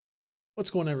What's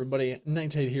going on, everybody?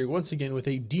 Nighttide here once again with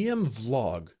a DM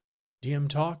vlog. DM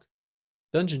talk?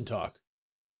 Dungeon talk.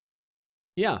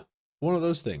 Yeah, one of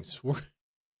those things.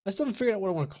 I still haven't figured out what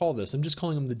I want to call this. I'm just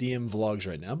calling them the DM vlogs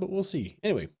right now, but we'll see.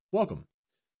 Anyway, welcome.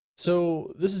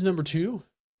 So, this is number two.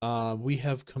 We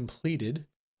have completed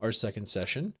our second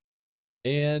session.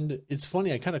 And it's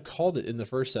funny, I kind of called it in the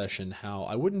first session how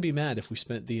I wouldn't be mad if we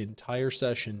spent the entire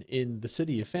session in the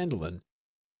city of Phandalin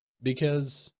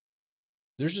because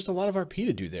there's just a lot of RP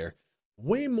to do there.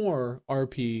 Way more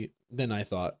RP than I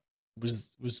thought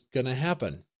was gonna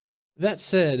happen. That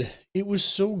said, it was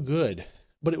so good,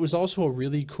 but it was also a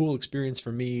really cool experience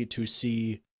for me to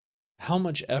see how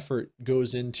much effort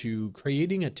goes into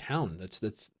creating a town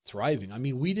that's thriving. I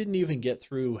mean, we didn't even get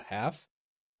through half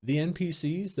the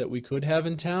NPCs that we could have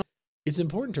in town. It's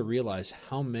important to realize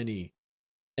how many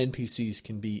NPCs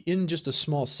can be in just a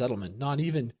small settlement, not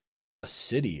even a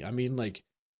city. I mean, like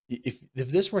if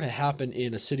this were to happen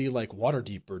in a city like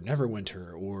Waterdeep or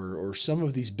Neverwinter or some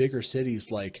of these bigger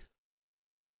cities, like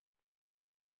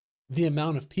the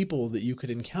amount of people that you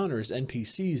could encounter as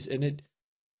NPCs, and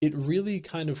it really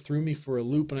kind of threw me for a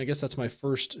loop. And I guess that's my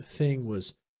first thing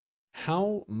was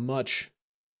how much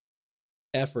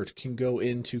effort can go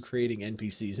into creating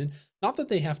NPCs, and not that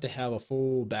they have to have a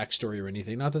full backstory or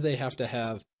anything, not that they have to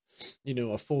have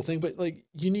a full thing, but like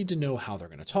you need to know how they're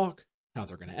going to talk, how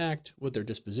they're going to act, what their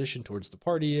disposition towards the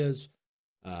party is.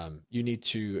 You need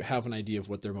to have an idea of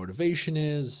what their motivation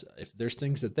is, if there's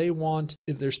things that they want,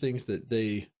 if there's things that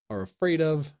they are afraid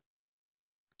of.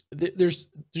 There's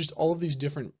just all of these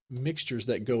different mixtures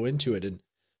that go into it, and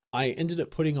I ended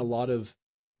up putting a lot of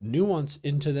nuance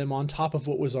into them on top of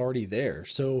what was already there.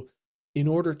 So, in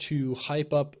order to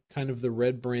hype up kind of the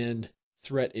red brand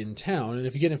threat in town, and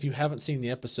if you haven't seen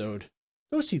the episode,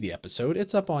 go see the episode.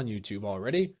 It's up on YouTube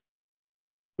already.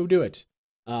 Go do it.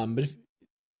 But if,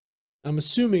 I'm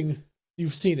assuming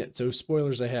you've seen it, so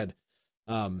spoilers ahead.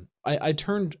 I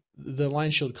turned the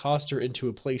Lion Shield Coster into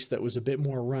a place that was a bit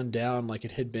more run down, like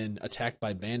it had been attacked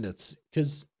by bandits,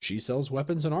 because she sells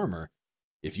weapons and armor.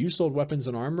 If you sold weapons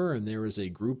and armor and there was a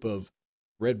group of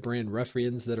red brand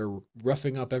ruffians that are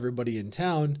roughing up everybody in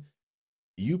town,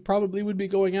 you probably would be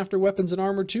going after weapons and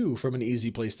armor too from an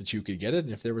easy place that you could get it.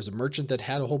 And if there was a merchant that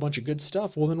had a whole bunch of good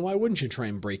stuff, well, then why wouldn't you try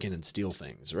and break in and steal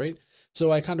things, right?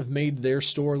 So I kind of made their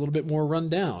store a little bit more run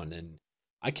down, and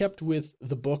I kept with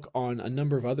the book on a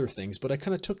number of other things, but I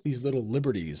kind of took these little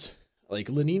liberties. Like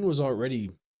Lenine was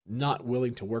already not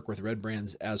willing to work with Red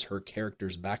Brands as her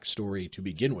character's backstory to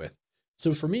begin with.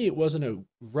 So for me, it wasn't a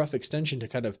rough extension to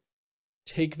kind of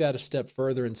take that a step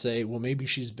further and say, well, maybe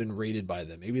she's been raided by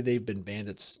them. Maybe they've been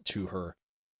bandits to her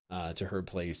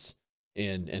place,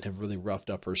 and have really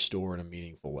roughed up her store in a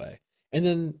meaningful way. And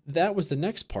then that was the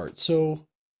next part. So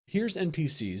here's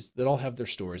NPCs that all have their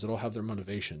stories, that all have their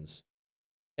motivations,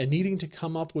 and needing to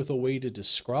come up with a way to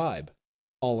describe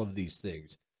all of these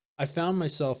things. I found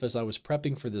myself as I was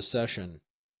prepping for this session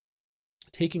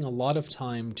taking a lot of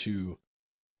time to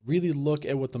really look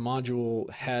at what the module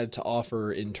had to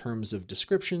offer in terms of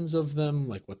descriptions of them,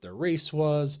 like what their race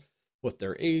was, what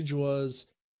their age was,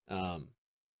 um,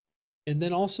 and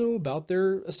then also about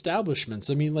their establishments.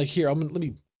 I mean, like here, let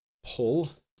me pull.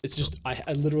 It's just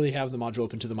I literally have the module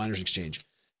open to the Miners Exchange.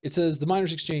 It says the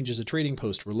Miners Exchange is a trading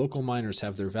post where local miners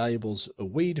have their valuables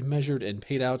weighed, measured, and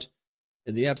paid out.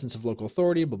 In the absence of local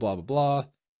authority, blah blah blah blah.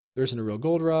 There isn't a real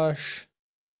gold rush.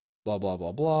 Blah blah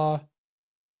blah blah.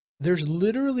 There's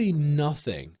literally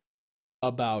nothing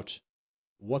about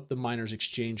what the Miners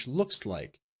Exchange looks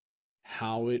like,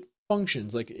 how it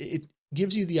functions. Like it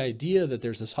gives you the idea that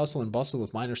there's this hustle and bustle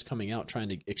of miners coming out trying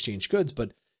to exchange goods,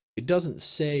 but it doesn't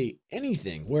say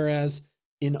anything. Whereas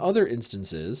in other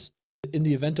instances, in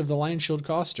the event of the Lion Shield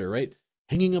Coster, right?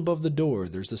 Hanging above the door,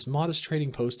 there's this modest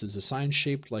trading post as a sign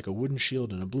shaped like a wooden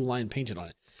shield and a blue lion painted on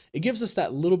it. It gives us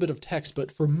that little bit of text,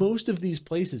 but for most of these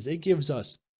places, it gives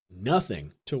us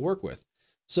nothing to work with.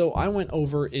 So I went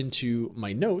over into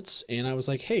my notes and I was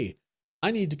like, hey,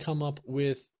 I need to come up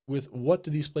with what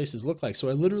do these places look like. So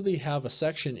I literally have a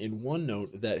section in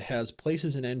OneNote that has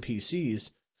places and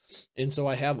NPCs. And so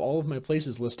I have all of my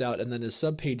places list out, and then as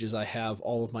subpages, I have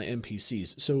all of my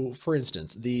NPCs. So for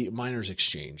instance, the Miners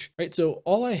Exchange, right? So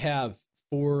all I have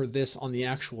for this on the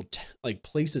actual like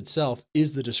place itself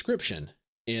is the description.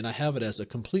 And I have it as a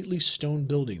completely stone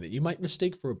building that you might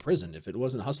mistake for a prison if it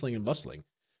wasn't hustling and bustling.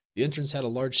 The entrance had a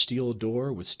large steel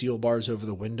door with steel bars over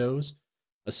the windows.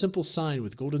 A simple sign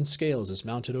with golden scales is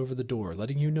mounted over the door,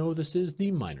 letting you know this is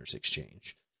the Miners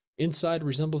Exchange. Inside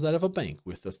resembles that of a bank,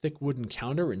 with a thick wooden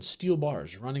counter and steel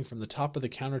bars running from the top of the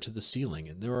counter to the ceiling,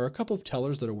 and there are a couple of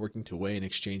tellers that are working to weigh and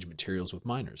exchange materials with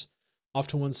miners. Off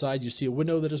to one side, you see a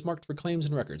window that is marked for claims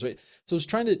and records, right? So I was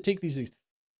trying to take these things.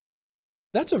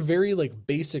 That's a very like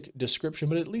basic description,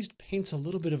 but at least paints a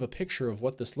little bit of a picture of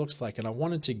what this looks like. And I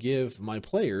wanted to give my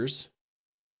players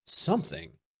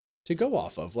something to go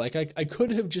off of. Like I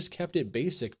could have just kept it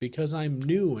basic because I'm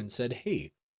new and said,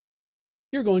 hey,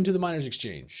 you're going to the miners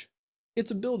exchange.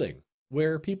 It's a building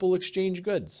where people exchange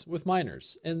goods with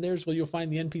miners, and there's where you'll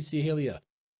find the NPC Halia.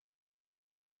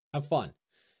 Have fun.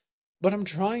 But I'm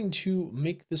trying to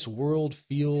make this world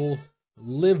feel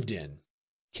lived in.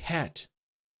 Cat.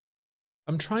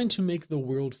 I'm trying to make the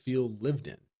world feel lived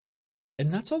in.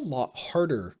 And that's a lot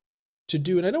harder to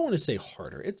do. And I don't want to say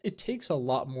harder, it takes a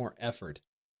lot more effort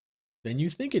than you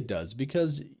think it does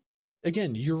because,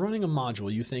 again, you're running a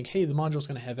module. You think, hey, the module's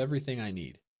going to have everything I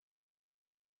need.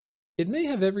 It may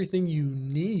have everything you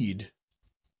need.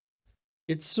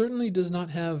 It certainly does not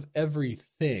have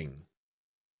everything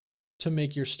to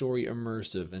make your story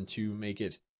immersive and to make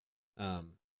it,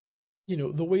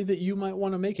 the way that you might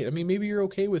want to make it. I mean, maybe you're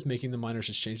okay with making the miners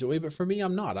exchange that way, but for me,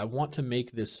 I'm not. I want to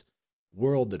make this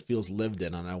world that feels lived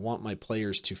in, and I want my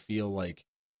players to feel like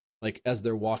as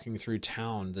they're walking through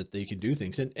town that they can do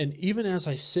things. And even as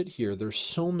I sit here, there's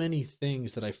so many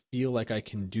things that I feel like I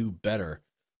can do better.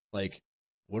 Like,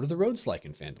 what are the roads like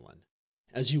in Phandalin?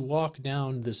 As you walk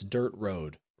down this dirt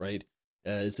road, right?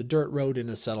 It's a dirt road in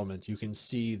a settlement. You can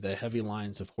see the heavy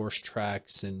lines of horse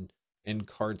tracks and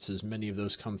carts as many of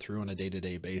those come through on a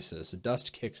day-to-day basis.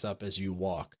 Dust kicks up as you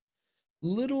walk.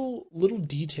 Little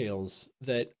details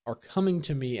that are coming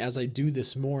to me as I do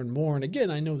this more and more. And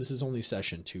again, I know this is only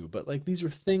session 2, but like these are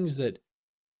things that,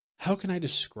 how can I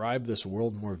describe this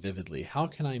world more vividly? How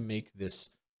can I make this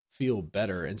feel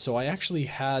better? And so I actually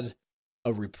had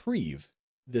a reprieve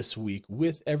this week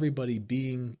with everybody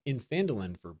being in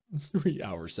Phandalin for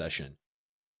 3-hour session,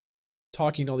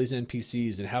 talking to all these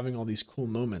NPCs and having all these cool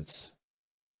moments.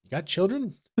 You got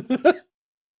children?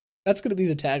 That's going to be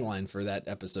the tagline for that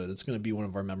episode. It's going to be one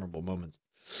of our memorable moments.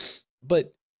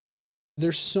 But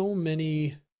there's so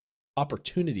many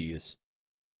opportunities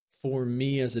for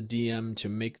me as a DM to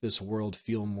make this world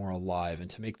feel more alive and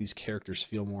to make these characters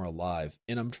feel more alive.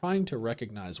 And I'm trying to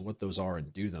recognize what those are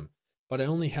and do them, but I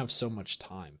only have so much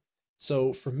time.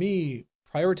 So for me,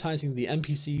 prioritizing the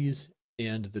NPCs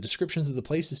and the descriptions of the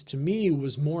places to me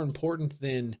was more important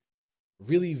than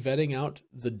really vetting out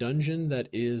the dungeon that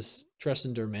is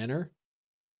Tressender Manor.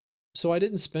 So I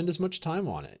didn't spend as much time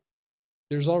on it.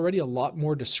 There's already a lot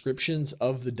more descriptions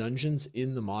of the dungeons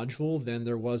in the module than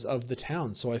there was of the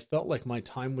town. So I felt like my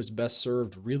time was best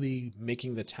served really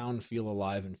making the town feel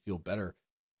alive and feel better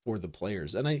for the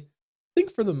players. And I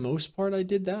think for the most part, I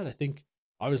did that. I think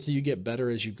obviously you get better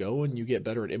as you go and you get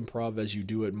better at improv as you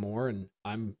do it more. And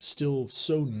I'm still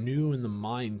so new in the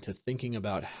mind to thinking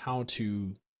about how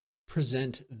to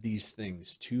present these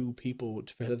things to people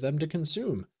for them to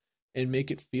consume and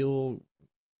make it feel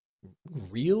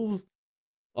real,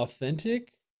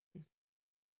 authentic,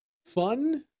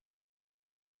 fun.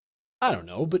 I don't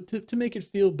know, but to make it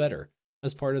feel better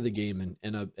as part of the game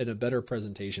and a better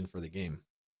presentation for the game.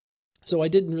 So I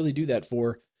didn't really do that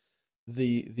for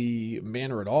the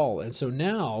manor at all. And so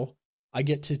now I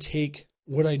get to take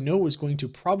what I know is going to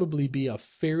probably be a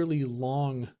fairly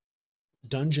long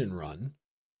dungeon run.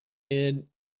 And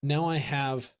now I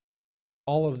have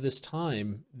all of this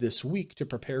time this week to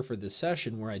prepare for this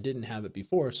session where I didn't have it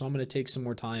before. So I'm going to take some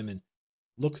more time and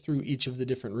look through each of the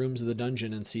different rooms of the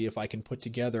dungeon and see if I can put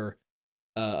together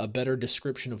a better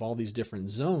description of all these different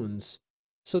zones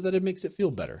so that it makes it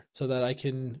feel better, so that I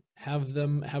can have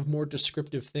them have more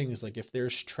descriptive things, like if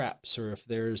there's traps or if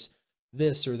there's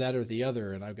this or that or the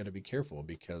other. And I've got to be careful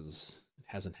because it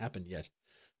hasn't happened yet.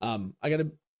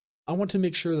 I want to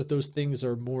make sure that those things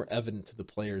are more evident to the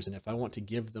players. And if I want to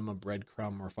give them a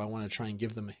breadcrumb, or if I want to try and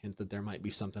give them a hint that there might be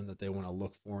something that they want to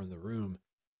look for in the room,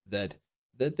 that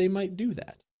they might do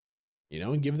that,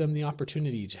 and give them the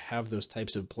opportunity to have those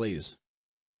types of plays.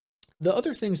 The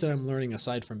other things that I'm learning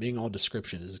aside from being all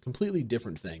description is a completely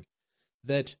different thing.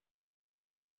 That,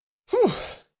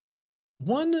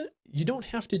 one, you don't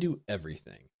have to do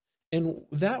everything. And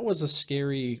that was a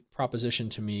scary proposition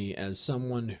to me as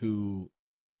someone who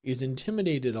is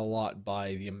intimidated a lot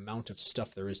by the amount of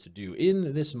stuff there is to do.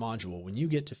 In this module, when you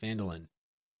get to Phandalin,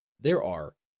 there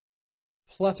are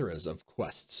plethoras of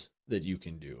quests that you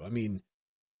can do. I mean,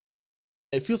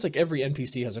 it feels like every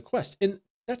NPC has a quest, and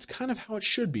that's kind of how it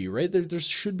should be, right? There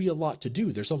should be a lot to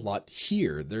do. There's a lot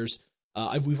here.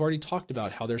 We've already talked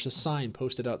about how there's a sign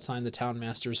posted outside the Town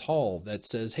Master's Hall that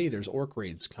says, hey, there's orc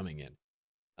raids coming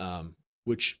in,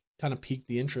 which kind of piqued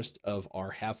the interest of our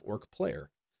half-orc player.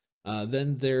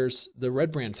 Then there's the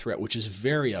red brand threat, which is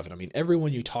very evident. I mean,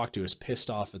 everyone you talk to is pissed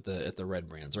off at the red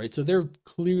brands, right? So they're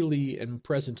clearly and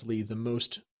presently the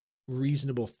most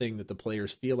reasonable thing that the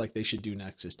players feel like they should do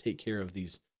next is take care of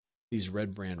these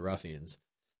red brand ruffians.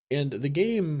 And the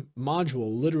game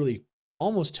module literally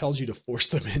almost tells you to force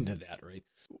them into that, right?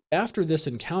 After this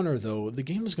encounter, though, the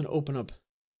game is going to open up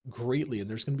greatly and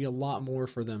there's going to be a lot more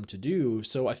for them to do.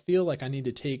 So I feel like I need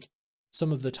to take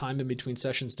some of the time in between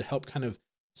sessions to help kind of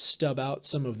stub out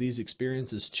some of these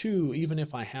experiences too, even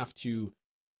if I have to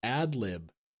ad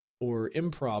lib or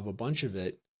improv a bunch of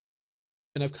it.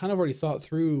 And I've kind of already thought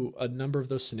through a number of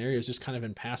those scenarios just kind of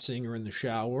in passing or in the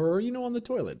shower or, on the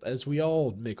toilet, as we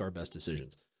all make our best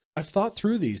decisions. I've thought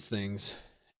through these things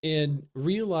and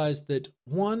realized that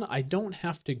one, I don't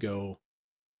have to go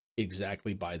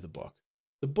exactly by the book.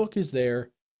 The book is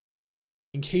there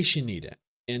in case you need it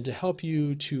and to help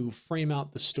you to frame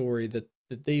out the story that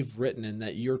they've written and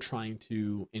that you're trying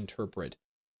to interpret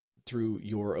through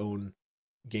your own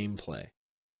gameplay.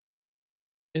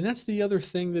 And that's the other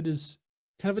thing that is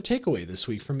kind of a takeaway this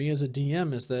week for me as a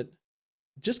DM is that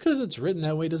just because it's written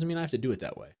that way doesn't mean I have to do it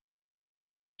that way.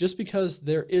 Just because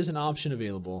there is an option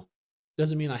available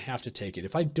doesn't mean I have to take it.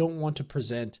 If I don't want to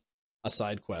present a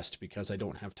side quest because I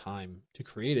don't have time to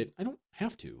create it, I don't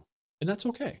have to. And that's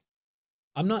okay.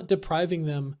 I'm not depriving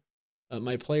them,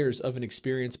 my players, of an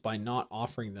experience by not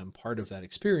offering them part of that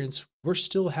experience. We're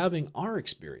still having our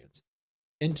experience.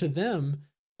 And to them,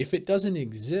 if it doesn't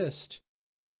exist,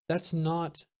 that's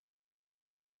not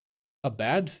a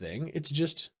bad thing. It's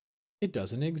just, it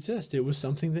doesn't exist. It was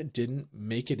something that didn't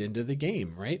make it into the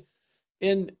game, right?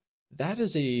 And that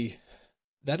is a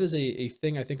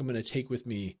thing I think I'm going to take with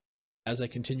me as I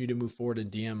continue to move forward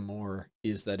and DM more,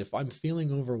 is that if I'm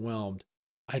feeling overwhelmed,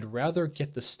 I'd rather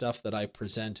get the stuff that I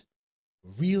present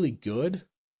really good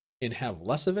and have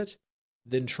less of it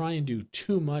than try and do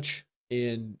too much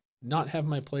and not have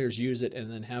my players use it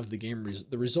and then have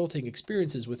the resulting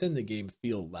experiences within the game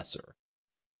feel lesser.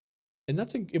 And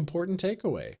that's an important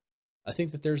takeaway. I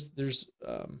think that there's it's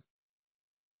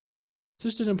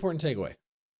just an important takeaway.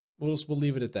 We'll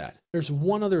leave it at that. There's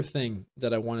one other thing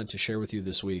that I wanted to share with you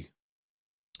this week,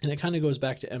 and it kind of goes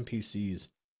back to NPCs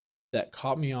that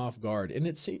caught me off guard. And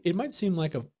it might seem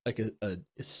like a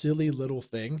silly little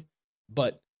thing,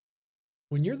 but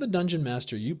when you're the dungeon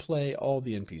master, you play all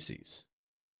the NPCs,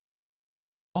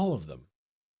 all of them.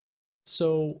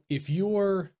 So if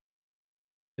you're,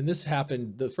 and this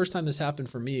happened, the first time this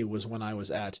happened for me was when I was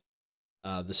at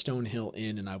the Stonehill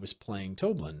Inn and I was playing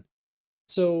Toblin.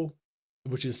 So,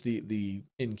 which is the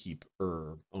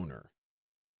innkeeper owner.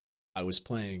 I was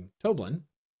playing Toblin.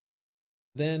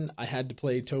 Then I had to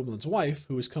play Toblin's wife,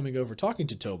 who was coming over talking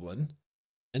to Toblin.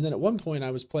 And then at one point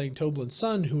I was playing Toblin's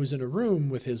son, who was in a room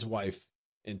with his wife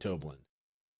and Toblin.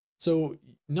 So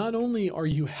not only are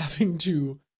you having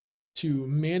to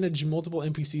manage multiple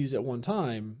NPCs at one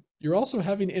time, you're also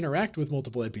having to interact with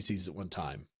multiple NPCs at one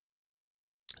time.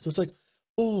 So it's like,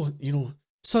 oh,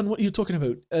 son, what are you talking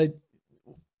about?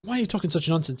 Why are you talking such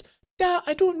nonsense? Yeah,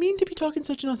 I don't mean to be talking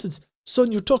such nonsense.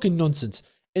 Son, you're talking nonsense.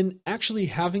 And actually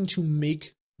having to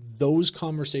make those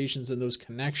conversations and those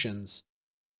connections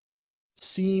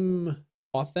seem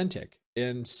authentic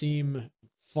and seem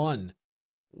fun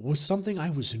was something I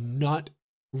was not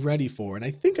ready for. And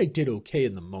I think I did okay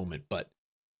in the moment, but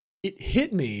it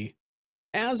hit me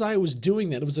as I was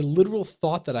doing that. It was a literal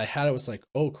thought that I had. I was like,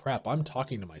 oh crap, I'm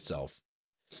talking to myself.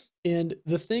 And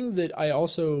the thing that I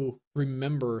also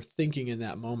remember thinking in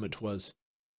that moment was,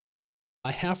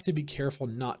 I have to be careful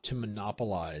not to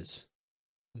monopolize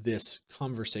this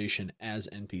conversation as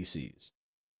NPCs.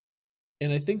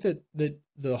 And I think that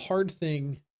the hard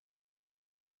thing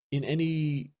in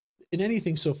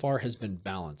anything so far has been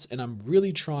balance. And I'm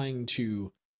really trying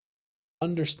to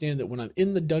understand that when I'm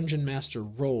in the dungeon master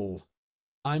role,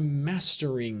 I'm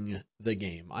mastering the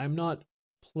game. I'm not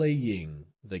playing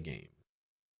the game.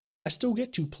 I still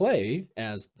get to play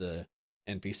as the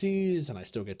NPCs, and I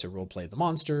still get to roleplay the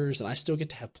monsters, and I still get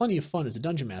to have plenty of fun as a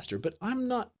dungeon master, but I'm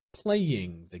not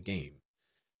playing the game.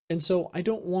 And so I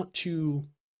don't want to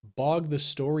bog the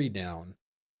story down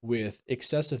with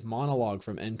excessive monologue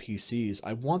from NPCs.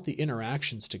 I want the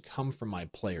interactions to come from my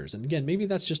players. And again, maybe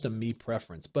that's just a me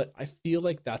preference, but I feel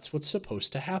like that's what's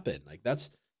supposed to happen. Like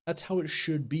that's how it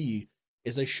should be,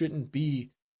 is I shouldn't be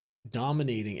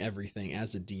dominating everything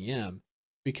as a DM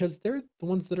because they're the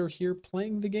ones that are here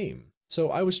playing the game. So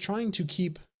I was trying to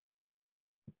keep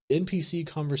NPC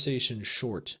conversations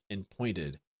short and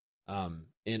pointed,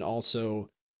 and also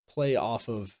play off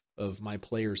of my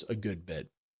players a good bit.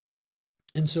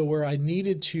 And so where I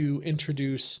needed to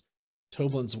introduce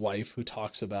Toblin's wife, who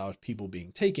talks about people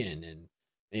being taken,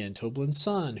 and Toblin's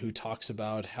son, who talks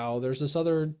about how there's this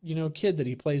other, kid that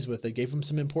he plays with that gave him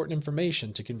some important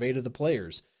information to convey to the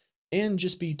players. And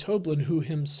just be Toblin, who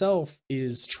himself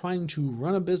is trying to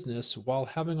run a business while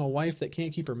having a wife that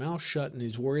can't keep her mouth shut and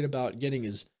he's worried about getting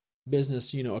his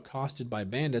business, accosted by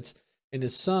bandits, and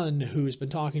his son, who's been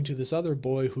talking to this other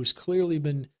boy who's clearly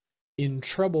been in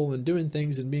trouble and doing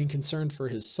things and being concerned for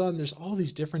his son. There's all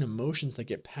these different emotions that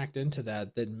get packed into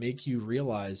that make you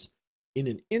realize in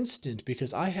an instant,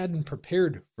 because I hadn't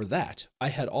prepared for that. I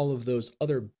had all of those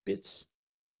other bits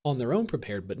on their own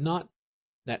prepared, but not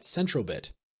that central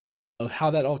bit of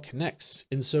how that all connects.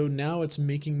 And so now it's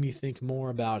making me think more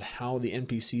about how the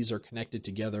NPCs are connected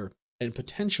together and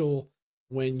potential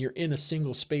when you're in a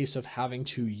single space of having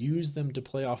to use them to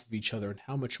play off of each other, and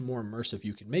how much more immersive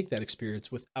you can make that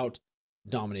experience without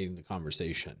dominating the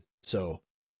conversation. So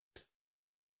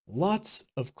lots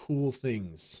of cool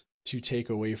things to take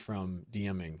away from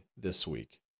DMing this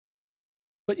week.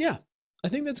 But yeah, I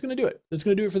think that's going to do it. That's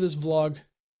going to do it for this vlog.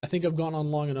 I think I've gone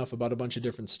on long enough about a bunch of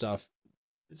different stuff.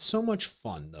 It's so much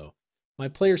fun, though. My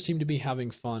players seem to be having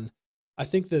fun. I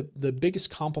think the biggest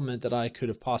compliment that I could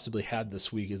have possibly had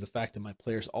this week is the fact that my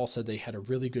players all said they had a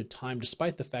really good time,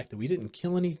 despite the fact that we didn't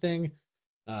kill anything.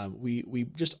 We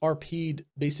just RP'd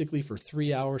basically for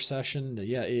 3-hour session, a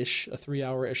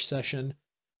 3-hour-ish session,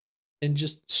 and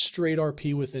just straight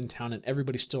RP within town, and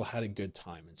everybody still had a good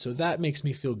time. And so that makes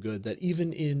me feel good that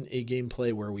even in a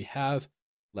gameplay where we have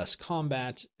less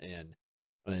combat and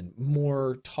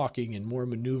more talking and more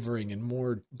maneuvering and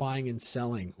more buying and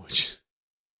selling, which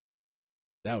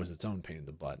that was its own pain in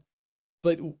the butt,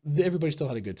 but everybody still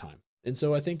had a good time. And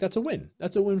so I think that's a win.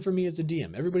 That's a win for me as a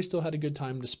DM. Everybody still had a good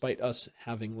time despite us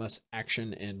having less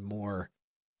action and more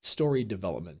story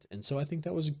development. And so I think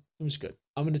it was good.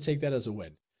 I'm going to take that as a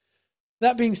win.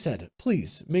 That being said,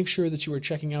 please make sure that you are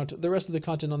checking out the rest of the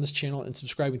content on this channel and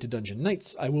subscribing to Dungeon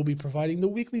Nights. I will be providing the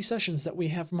weekly sessions that we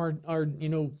have from our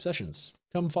sessions.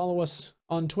 Come follow us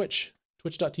on Twitch,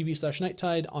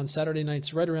 twitch.tv/nighttide on Saturday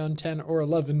nights right around 10 or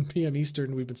 11 p.m.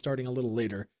 Eastern. We've been starting a little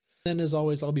later. Then, as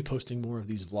always, I'll be posting more of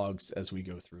these vlogs as we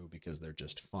go through because they're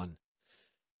just fun.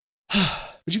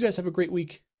 But you guys have a great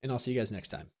week, and I'll see you guys next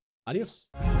time. Adios.